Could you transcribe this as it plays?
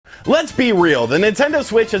Let's be real, the Nintendo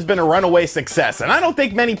Switch has been a runaway success, and I don't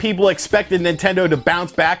think many people expected Nintendo to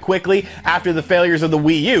bounce back quickly after the failures of the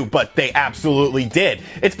Wii U, but they absolutely did.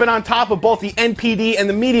 It's been on top of both the NPD and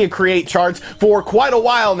the Media Create charts for quite a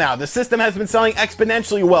while now. The system has been selling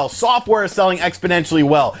exponentially well, software is selling exponentially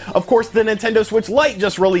well. Of course, the Nintendo Switch Lite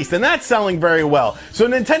just released, and that's selling very well. So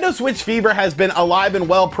Nintendo Switch fever has been alive and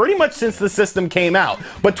well pretty much since the system came out.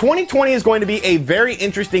 But 2020 is going to be a very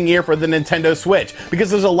interesting year for the Nintendo Switch,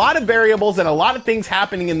 because there's a lot of variables and a lot of things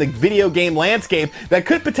happening in the video game landscape that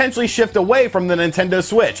could potentially shift away from the Nintendo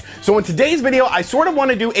Switch. So in today's video, I sort of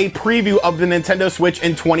want to do a preview of the Nintendo Switch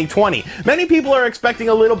in 2020. Many people are expecting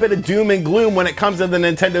a little bit of doom and gloom when it comes to the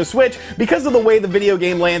Nintendo Switch because of the way the video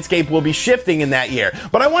game landscape will be shifting in that year.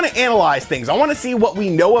 But I want to analyze things. I want to see what we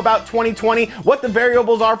know about 2020, what the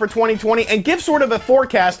variables are for 2020, and give sort of a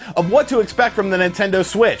forecast of what to expect from the Nintendo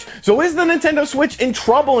Switch. So is the Nintendo Switch in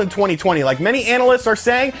trouble in 2020 like many analysts are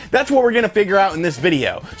saying? That's what we're going to figure out in this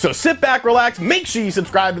video. So sit back, relax, make sure you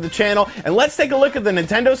subscribe to the channel, and let's take a look at the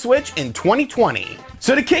Nintendo Switch in 2020.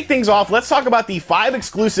 So to kick things off, let's talk about the 5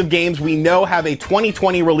 exclusive games we know have a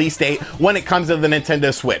 2020 release date when it comes to the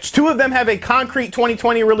Nintendo Switch. 2 of them have a concrete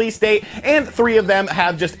 2020 release date, and 3 of them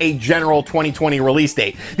have just a general 2020 release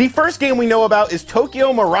date. The first game we know about is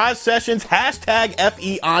Tokyo Mirage Sessions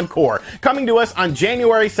 #FE Encore, coming to us on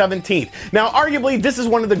January 17th. Now, arguably, this is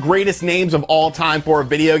one of the greatest names of all time for a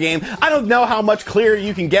video game. I don't know how much clearer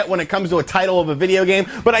you can get when it comes to a title of a video game,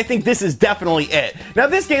 but I think this is definitely it. Now,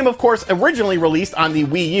 this game, of course, originally released on the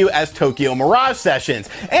Wii U as Tokyo Mirage Sessions,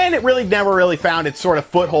 and it really never really found its sort of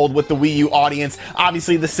foothold with the Wii U audience.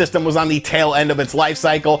 Obviously, the system was on the tail end of its life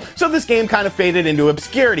cycle, so this game kind of faded into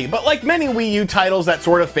obscurity. But like many Wii U titles that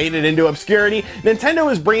sort of faded into obscurity, Nintendo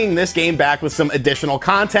is bringing this game back with some additional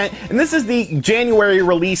content, and this is the January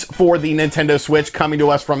release for the Nintendo Switch coming to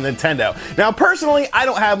us from Nintendo. Now, personally, I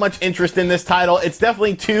don't have much interest in this title. It's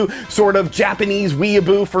definitely too sort of Japanese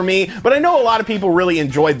weeaboo for me, but I know a lot of people really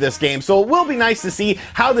enjoyed this game, so it will be nice to see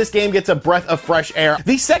how this game gets a breath of fresh air.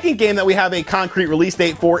 The second game that we have a concrete release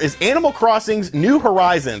date for is Animal Crossing's New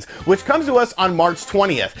Horizons, which comes to us on March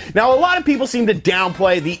 20th. Now, a lot of people seem to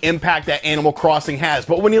downplay the impact that Animal Crossing has,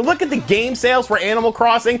 but when you look at the game sales for Animal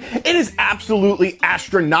Crossing, it is absolutely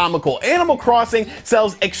astronomical. Animal Crossing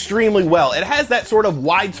sells extremely well. It has that sort of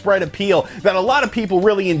widespread appeal that a lot of people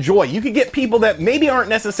really enjoy. You could get people that maybe aren't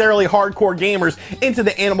necessarily hardcore gamers into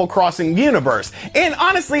the Animal Crossing universe. And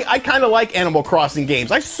honestly, I kind of like Animal Crossing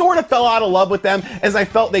games. I sort of fell out of love with them as I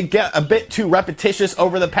felt they get a bit too repetitious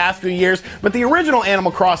over the past few years, but the original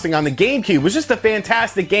Animal Crossing on the GameCube was just a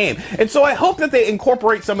fantastic game. And so I hope that they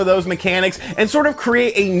incorporate some of those mechanics and sort of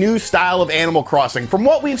create a new style of Animal Crossing. From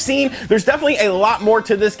what we've seen, there's definitely a lot more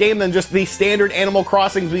to this game than just the standard Animal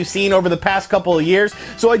Crossings we've seen over the past couple of years.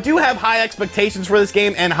 So I do have high expectations for this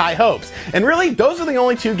game and high hopes. And really, those are the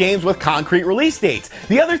only 2 games with concrete release dates.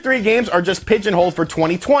 The other 3 games are just pigeonholed for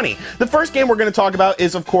 2020. The first game we're going to talk about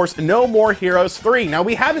is, of course, No More Heroes 3. Now,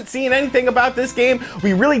 we haven't seen anything about this game.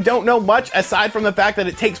 We really don't know much aside from the fact that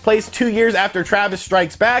it takes place 2 years after Travis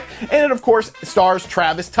Strikes Back, and it, of course, stars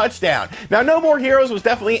Travis Touchdown. Now, No More Heroes was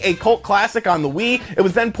definitely a cult classic on the Wii. It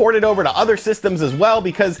was then ported over to other systems as well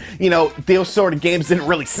because, you know, those sort of games didn't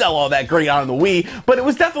really sell all that great on the Wii, but it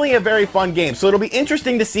was definitely a very fun game. So it'll be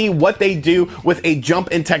interesting to see what they do with a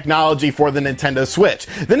jump in technology for the Nintendo Switch.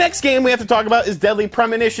 The next game we have to talk about is Deadly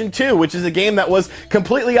Premonition 2, which is a game that was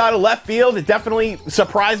completely out of left field. It definitely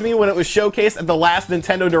surprised me when it was showcased at the last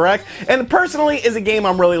Nintendo Direct, and personally is a game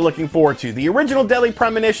I'm really looking forward to. The original Deadly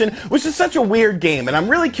Premonition was just such a weird game, and I'm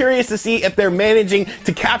really curious to see if they're managing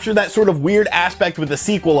to capture that sort of weird aspect with the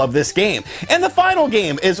sequel of this game. And the final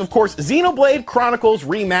game is, of course, Xenoblade Chronicles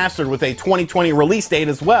Remastered with a 2020 release date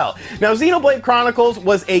as well. Now, Xenoblade Chronicles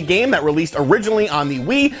was a game that released originally on the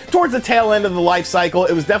Wii towards the tail end of the life cycle.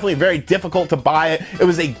 It was definitely very difficult to buy it. It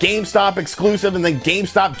was a GameStop exclusive, and then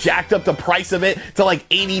GameStop jacked up the price of it to like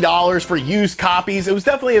 $80 for used copies. It was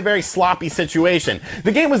definitely a very sloppy situation.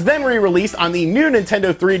 The game was then re-released on the new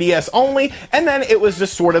Nintendo 3DS only, and then it was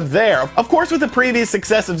just sort of there. Of course, with the previous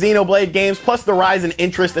success of Xenoblade games, plus the rise in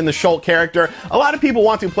interest in the Shulk character, a lot of people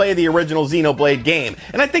want to play the original Xenoblade game,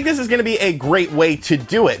 and I think this is going to be a great way to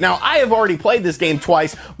do it. Now, I have already played this game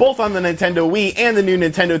twice, both on the Nintendo Wii and the new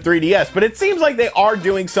Nintendo 3DS, but it seems like they are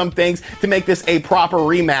doing some things to make this a proper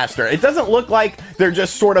remaster. It doesn't look look like they're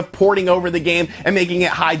just sort of porting over the game and making it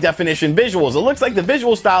high definition visuals. It looks like the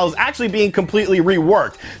visual style is actually being completely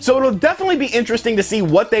reworked. So it'll definitely be interesting to see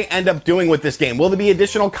what they end up doing with this game. Will there be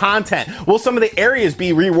additional content? Will some of the areas be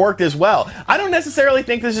reworked as well? I don't necessarily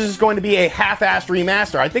think this is just going to be a half-assed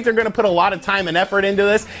remaster. I think they're going to put a lot of time and effort into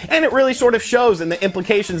this, and it really sort of shows in the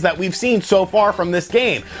implications that we've seen so far from this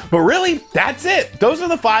game. But really, that's it. Those are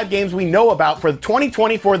the 5 games we know about for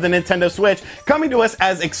 2020 for the Nintendo Switch, coming to us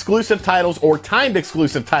as exclusive titles or timed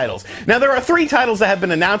exclusive titles. Now, there are 3 titles that have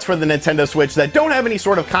been announced for the Nintendo Switch that don't have any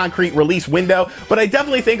sort of concrete release window, but I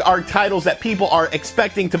definitely think are titles that people are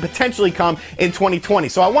expecting to potentially come in 2020.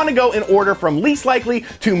 So I want to go in order from least likely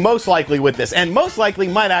to most likely with this, and most likely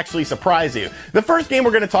might actually surprise you. The first game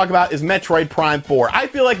we're going to talk about is Metroid Prime 4. I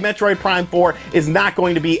feel like Metroid Prime 4 is not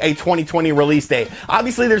going to be a 2020 release date.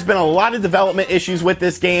 Obviously, there's been a lot of development issues with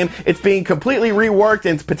this game. It's being completely reworked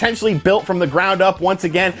and potentially built from the ground up once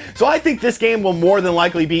again. So I think this game will more than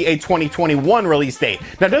likely be a 2021 release date.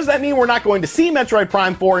 Now, does that mean we're not going to see Metroid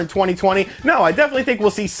Prime 4 in 2020? No, I definitely think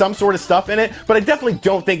we'll see some sort of stuff in it, but I definitely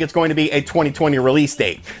don't think it's going to be a 2020 release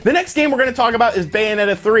date. The next game we're going to talk about is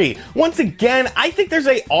Bayonetta 3. Once again, I think there's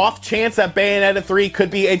a off chance that Bayonetta 3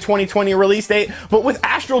 could be a 2020 release date, but with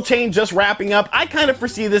Astral Chain just wrapping up, I kind of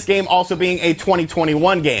foresee this game also being a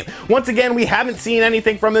 2021 game. Once again, we haven't seen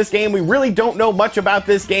anything from this game. We really don't know much about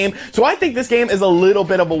this game, so I think this game is a little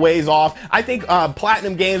bit of a ways off. I think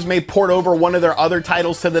Platinum Games may port over one of their other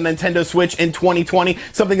titles to the Nintendo Switch in 2020,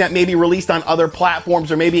 something that may be released on other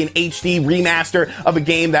platforms, or maybe an HD remaster of a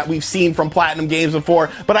game that we've seen from Platinum Games before,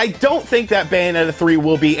 but I don't think that Bayonetta 3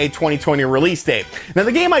 will be a 2020 release date. Now,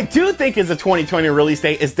 the game I do think is a 2020 release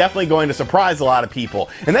date is definitely going to surprise a lot of people,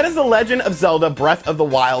 and that is The Legend of Zelda Breath of the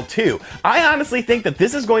Wild 2. I honestly think that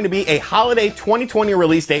this is going to be a holiday 2020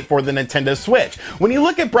 release date for the Nintendo Switch. When you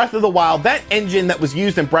look at Breath of the Wild, that engine that was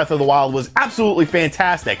used in Breath of the Wild was absolutely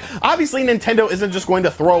fantastic. Obviously, Nintendo isn't just going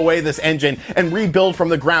to throw away this engine and rebuild from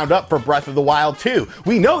the ground up for Breath of the Wild 2.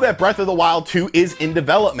 We know that Breath of the Wild 2 is in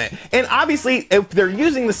development, and obviously, if they're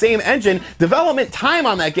using the same engine, development time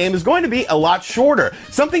on that game is going to be a lot shorter.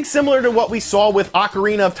 Something similar to what we saw with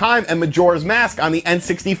Ocarina of Time and Majora's Mask on the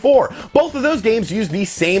N64. Both of those games used the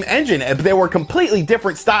same engine. They were completely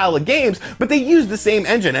different style of games, but they used the same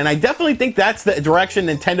engine, and I definitely think that's the direction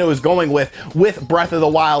Nintendo is going with Breath of the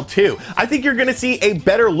Wild 2. I think you're going to see a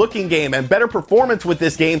better looking game and better performance with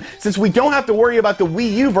this game, since we don't have to worry about the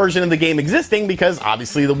Wii U version of the game existing, because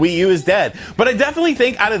obviously the Wii U is dead. But I definitely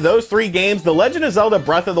think out of those 3 games, The Legend of Zelda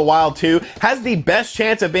Breath of the Wild 2 has the best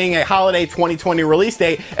chance of being a holiday 2020 release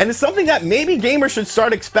date, and it's something that maybe gamers should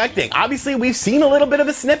start expecting. Obviously, we've seen a little bit of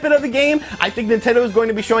a snippet of the game. I think Nintendo is going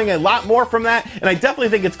to be showing a lot more from that, and I definitely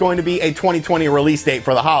think it's going to be a 2020 release date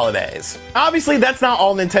for the holidays. Obviously, that's not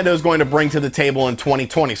all Nintendo is going to bring to the table in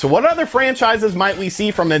 2020. So what other franchises might we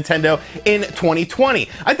see from Nintendo in 2020?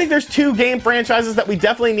 I think there's 2 game franchises that we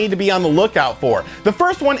definitely need to be on the lookout for. The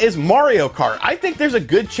first one is Mario Kart. I think there's a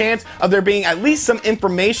good chance of there being at least some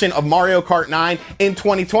information of Mario Kart 9 in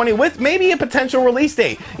 2020 with maybe a potential release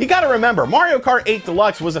date. You gotta remember, Mario Kart 8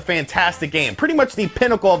 Deluxe was a fantastic game, pretty much the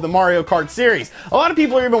pinnacle of the Mario Kart series. A lot of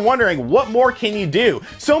people are even wondering, what more can you do?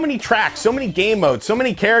 So many tracks, so many game modes, so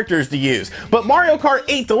many characters to use. But Mario Kart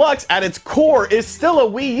 8 Deluxe at its core is still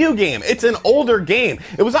a Wii U game. It's an older game.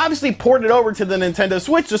 It was obviously ported over to the Nintendo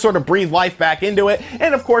Switch to sort of breathe life back into it,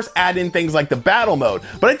 and of course add in things like the battle mode.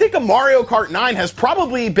 But I think a Mario Kart 9 has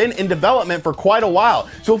probably been in development for quite a while.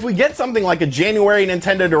 So if we get something like a January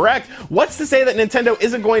Nintendo Direct, what's to say that Nintendo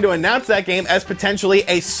isn't going to announce that game as potentially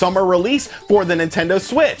a summer release for the Nintendo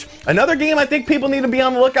Switch? Another game I think people need to be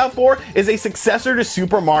on the lookout for is a successor to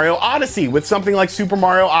Super Mario Odyssey, with something like Super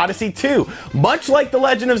Mario Odyssey 2. Much like the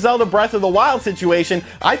Legend of Zelda Breath of the Wild situation,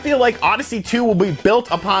 I feel like Odyssey 2 will be built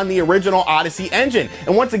upon the original Odyssey engine.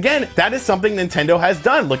 And once again, that is something Nintendo has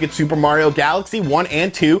done. Look at Super Mario Galaxy 1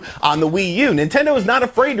 and 2 on the Wii U. Nintendo is not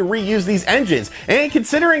afraid to reuse these engines. And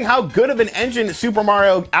considering how good of an engine Super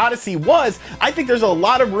Mario Odyssey was, I think there's a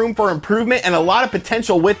lot of room for improvement and a lot of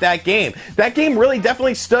potential with that game. That game really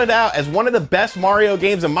definitely stood out as one of the best Mario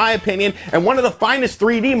games in my opinion, and one of the finest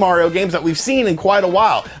 3D Mario games that we've seen in quite a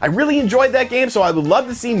while. I really enjoyed that game, so I would love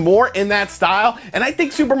to see more in that style, and I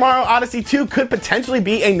think Super Mario Odyssey 2 could potentially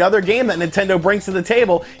be another game that Nintendo brings to the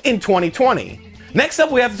table in 2020. Next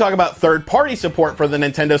up, we have to talk about third-party support for the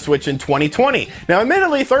Nintendo Switch in 2020. Now,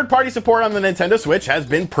 admittedly, third-party support on the Nintendo Switch has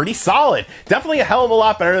been pretty solid. Definitely a hell of a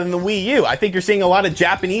lot better than the Wii U. I think you're seeing a lot of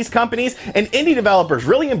Japanese companies and indie developers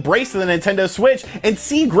really embrace the Nintendo Switch and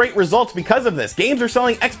see great results because of this. Games are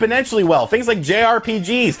selling exponentially well. Things like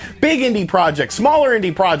JRPGs, big indie projects, smaller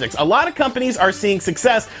indie projects. A lot of companies are seeing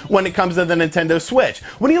success when it comes to the Nintendo Switch.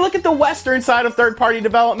 When you look at the Western side of third-party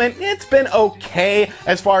development, it's been okay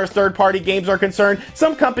as far as third-party games are concerned.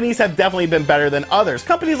 Some companies have definitely been better than others.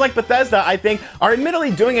 Companies like Bethesda, I think, are admittedly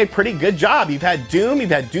doing a pretty good job. You've had Doom, you've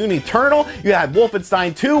had Doom Eternal, you had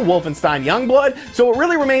Wolfenstein 2, Wolfenstein Youngblood, so it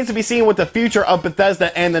really remains to be seen what the future of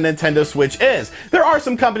Bethesda and the Nintendo Switch is. There are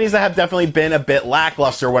some companies that have definitely been a bit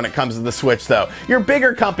lackluster when it comes to the Switch, though. Your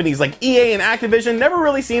bigger companies like EA and Activision never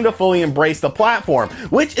really seem to fully embrace the platform,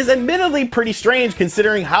 which is admittedly pretty strange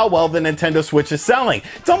considering how well the Nintendo Switch is selling.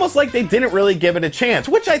 It's almost like they didn't really give it a chance,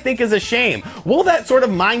 which I think is a shame. Will that sort of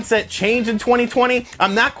mindset change in 2020?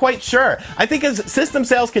 I'm not quite sure. I think as system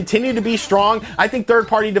sales continue to be strong, I think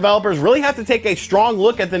third-party developers really have to take a strong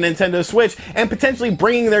look at the Nintendo Switch and potentially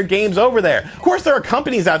bringing their games over there. Of course, there are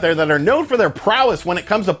companies out there that are known for their prowess when it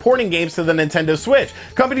comes to porting games to the Nintendo Switch.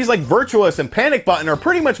 Companies like Virtuos and Panic Button are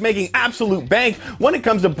pretty much making absolute bank when it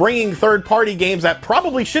comes to bringing third-party games that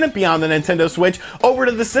probably shouldn't be on the Nintendo Switch over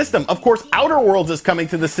to the system. Of course, Outer Worlds is coming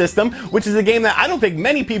to the system, which is a game that I don't think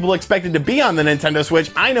many people expected to be on the Nintendo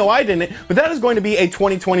Switch. I know I didn't, but that is going to be a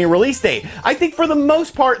 2020 release date. I think for the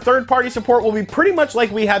most part, third-party support will be pretty much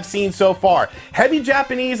like we have seen so far. Heavy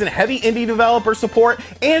Japanese and heavy indie developer support,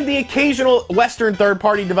 and the occasional Western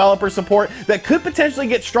third-party developer support that could potentially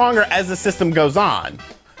get stronger as the system goes on.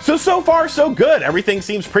 So far, so good. Everything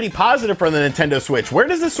seems pretty positive for the Nintendo Switch. Where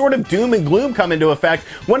does this sort of doom and gloom come into effect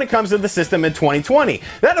when it comes to the system in 2020?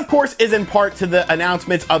 That, of course, is in part to the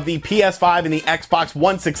announcements of the PS5 and the Xbox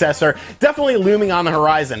One successor definitely looming on the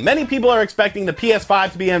horizon. Many people are expecting the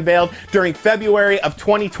PS5 to be unveiled during February of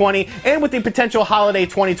 2020, and with the potential holiday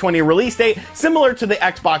 2020 release date similar to the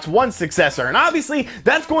Xbox One successor. And obviously,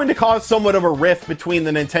 that's going to cause somewhat of a rift between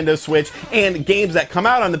the Nintendo Switch and games that come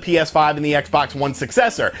out on the PS5 and the Xbox One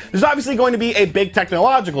successor. There's obviously going to be a big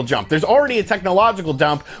technological jump. There's already a technological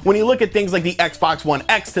jump when you look at things like the Xbox One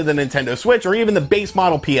X to the Nintendo Switch, or even the base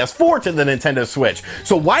model PS4 to the Nintendo Switch.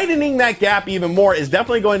 So widening that gap even more is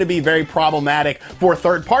definitely going to be very problematic for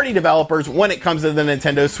third-party developers when it comes to the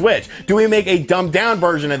Nintendo Switch. Do we make a dumbed-down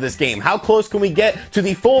version of this game? How close can we get to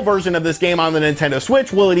the full version of this game on the Nintendo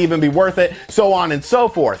Switch? Will it even be worth it? So on and so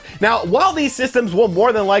forth. Now, while these systems will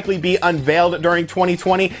more than likely be unveiled during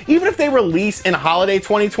 2020, even if they release in holiday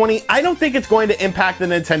 2020, I don't think it's going to impact the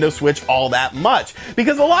Nintendo Switch all that much,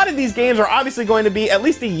 because a lot of these games are obviously going to be at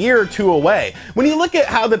least a year or two away. When you look at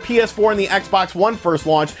how the PS4 and the Xbox One first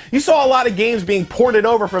launched, you saw a lot of games being ported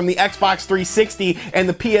over from the Xbox 360 and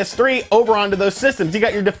the PS3 over onto those systems. You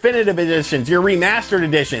got your definitive editions, your remastered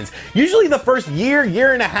editions. Usually the first year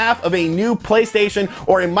and a half of a new PlayStation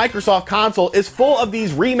or a Microsoft console is full of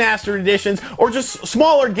these remastered editions or just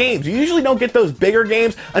smaller games. You usually don't get those bigger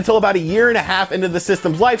games until about a year and a half into the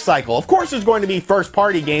system's life cycle. Of course, there's going to be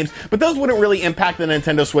first-party games, but those wouldn't really impact the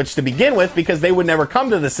Nintendo Switch to begin with because they would never come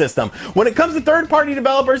to the system. When it comes to third-party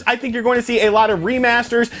developers, I think you're going to see a lot of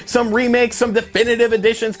remasters, some remakes, some definitive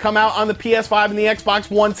editions come out on the PS5 and the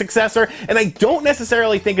Xbox One successor, and I don't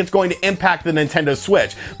necessarily think it's going to impact the Nintendo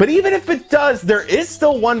Switch. But even if it does, there is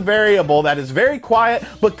still one variable that is very quiet,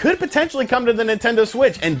 but could potentially come to the Nintendo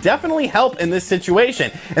Switch and definitely help in this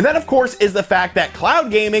situation. And that, of course, is the fact that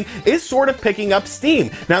cloud gaming is sort of picking up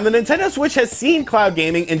steam. Now, the Nintendo Switch has seen cloud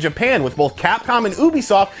gaming in Japan, with both Capcom and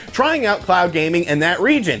Ubisoft trying out cloud gaming in that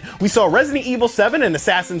region. We saw Resident Evil 7 and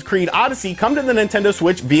Assassin's Creed Odyssey come to the Nintendo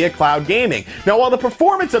Switch via cloud gaming. Now, while the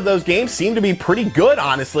performance of those games seemed to be pretty good,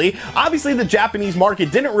 honestly, obviously the Japanese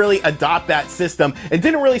market didn't really adopt that system and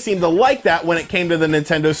didn't really seem to like that when it came to the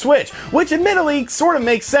Nintendo Switch, which admittedly sort of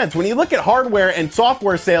makes sense. When you look at hardware and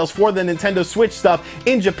software sales for the Nintendo Switch stuff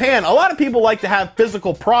in Japan, a lot of people like to have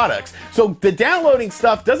physical products. So the downloading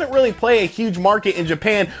stuff doesn't really play a huge market in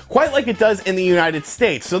Japan quite like it does in the United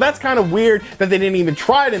States. So that's kind of weird that they didn't even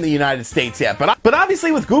try it in the United States yet. But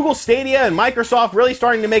obviously with Google Stadia and Microsoft really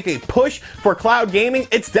starting to make a push for cloud gaming,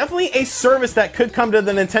 it's definitely a service that could come to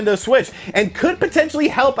the Nintendo Switch and could potentially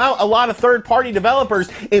help out a lot of third-party developers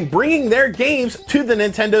in bringing their games to the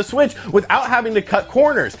Nintendo Switch without having to cut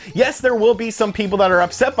corners. Yes, there will be some people that are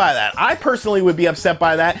upset by that. I personally would be upset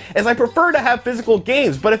by that, as I prefer to have physical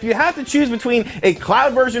games. But if you have to choose between a a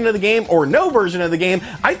cloud version of the game or no version of the game,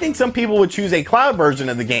 I think some people would choose a cloud version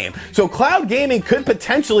of the game. So cloud gaming could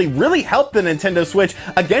potentially really help the Nintendo Switch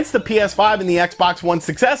against the PS5 and the Xbox One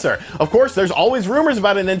successor. Of course, there's always rumors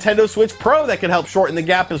about a Nintendo Switch Pro that could help shorten the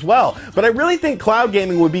gap as well, but I really think cloud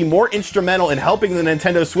gaming would be more instrumental in helping the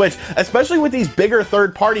Nintendo Switch, especially with these bigger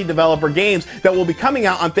third-party developer games that will be coming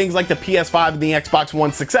out on things like the PS5 and the Xbox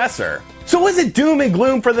One successor. So is it doom and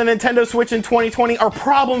gloom for the Nintendo Switch in 2020? Are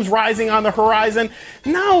problems rising on the horizon?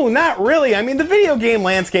 No, not really. I mean, the video game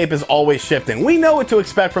landscape is always shifting. We know what to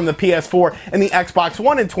expect from the PS4 and the Xbox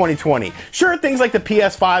One in 2020. Sure, things like the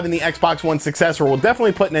PS5 and the Xbox One successor will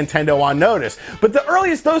definitely put Nintendo on notice, but the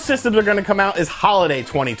earliest those systems are going to come out is holiday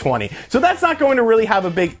 2020. So that's not going to really have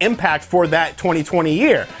a big impact for that 2020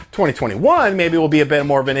 year. 2021 maybe will be a bit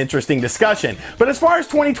more of an interesting discussion. But as far as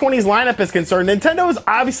 2020's lineup is concerned, Nintendo is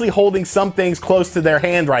obviously holding some things close to their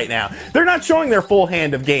hand right now. They're not showing their full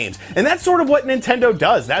hand of games, and that's sort of what Nintendo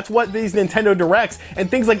does. That's what these Nintendo Directs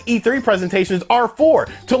and things like E3 presentations are for,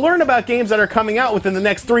 to learn about games that are coming out within the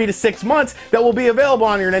next 3 to 6 months that will be available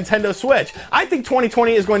on your Nintendo Switch. I think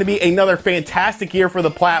 2020 is going to be another fantastic year for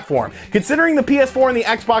the platform, considering the PS4 and the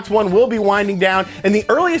Xbox One will be winding down, and the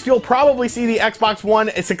earliest you'll probably see the Xbox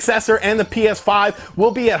One successor and the PS5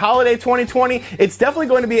 will be at holiday 2020. It's definitely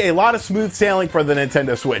going to be a lot of smooth sailing for the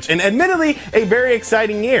Nintendo Switch, and admittedly, a very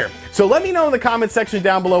exciting year. So let me know in the comment section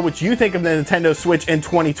down below what you think of the Nintendo Switch in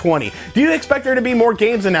 2020. Do you expect there to be more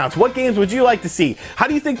games announced? What games would you like to see? How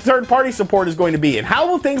do you think third-party support is going to be? And how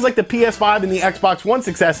will things like the PS5 and the Xbox One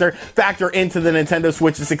successor factor into the Nintendo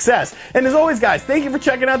Switch's success? And as always, guys, thank you for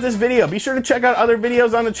checking out this video. Be sure to check out other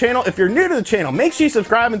videos on the channel. If you're new to the channel, make sure you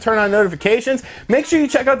subscribe and turn on notifications. Make sure you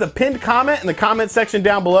check out the pinned comment in the comment section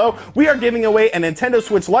down below. We are giving away a Nintendo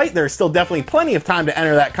Switch Lite. There's still definitely plenty of time to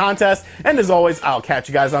enter that contest. And as always, I'll catch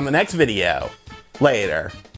you guys on the next video. Later.